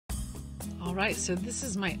All right, so this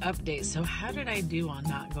is my update. So how did I do on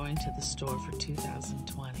not going to the store for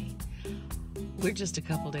 2020? We're just a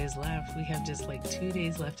couple days left. We have just like 2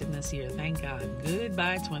 days left in this year. Thank God.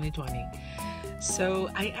 Goodbye 2020. So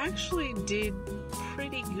I actually did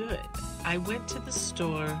pretty good. I went to the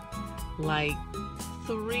store like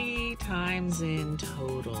 3 times in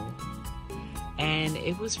total. And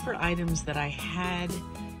it was for items that I had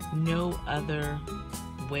no other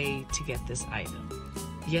way to get this item.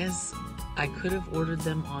 Yes, I could have ordered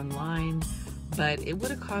them online, but it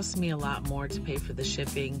would have cost me a lot more to pay for the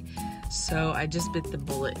shipping. So I just bit the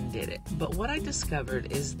bullet and did it. But what I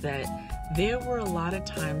discovered is that there were a lot of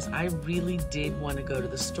times I really did want to go to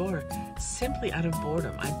the store simply out of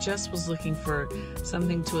boredom. I just was looking for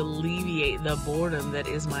something to alleviate the boredom that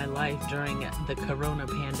is my life during the Corona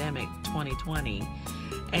pandemic 2020.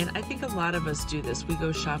 And I think a lot of us do this. We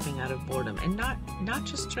go shopping out of boredom, and not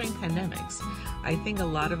just during pandemics. I think a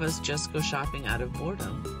lot of us just go shopping out of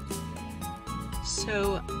boredom.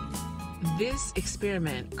 So this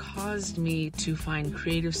experiment caused me to find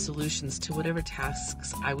creative solutions to whatever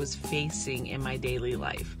tasks I was facing in my daily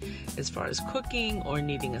life, as far as cooking or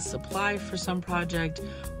needing a supply for some project,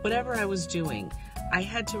 whatever I was doing. I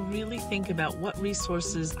had to really think about what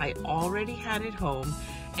resources I already had at home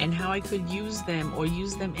and how I could use them or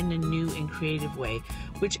use them in a new and creative way,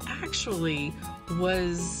 which actually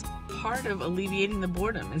was part of alleviating the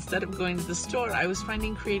boredom. Instead of going to the store, I was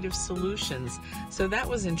finding creative solutions. So that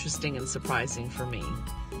was interesting and surprising for me.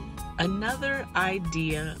 Another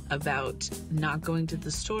idea about not going to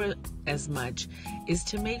the store as much is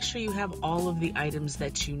to make sure you have all of the items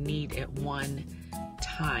that you need at one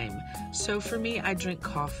time. So for me, I drink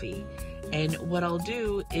coffee. And what I'll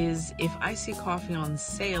do is if I see coffee on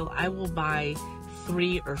sale, I will buy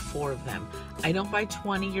 3 or 4 of them. I don't buy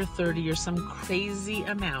 20 or 30 or some crazy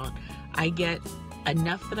amount. I get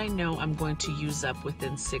enough that I know I'm going to use up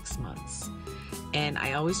within 6 months. And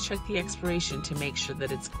I always check the expiration to make sure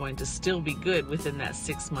that it's going to still be good within that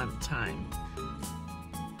 6-month time.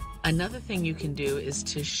 Another thing you can do is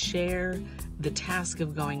to share the task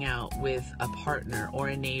of going out with a partner or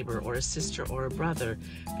a neighbor or a sister or a brother,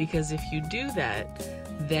 because if you do that,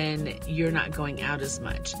 then you're not going out as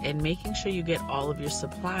much, and making sure you get all of your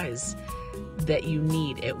supplies that you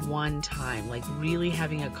need at one time, like really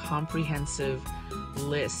having a comprehensive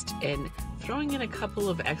list and throwing in a couple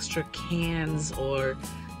of extra cans or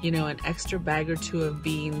an extra bag or 2 of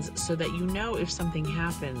beans so that if something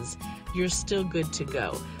happens, you're still good to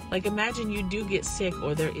go. Like imagine you do get sick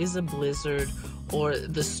or there is a blizzard or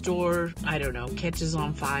the store, I don't know, catches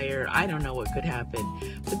on fire. I don't know what could happen.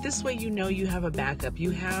 But this way you have a backup. You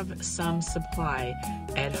have some supply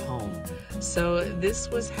at home. So this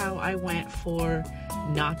was how I went for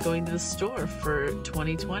not going to the store for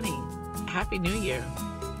 2020. Happy New Year.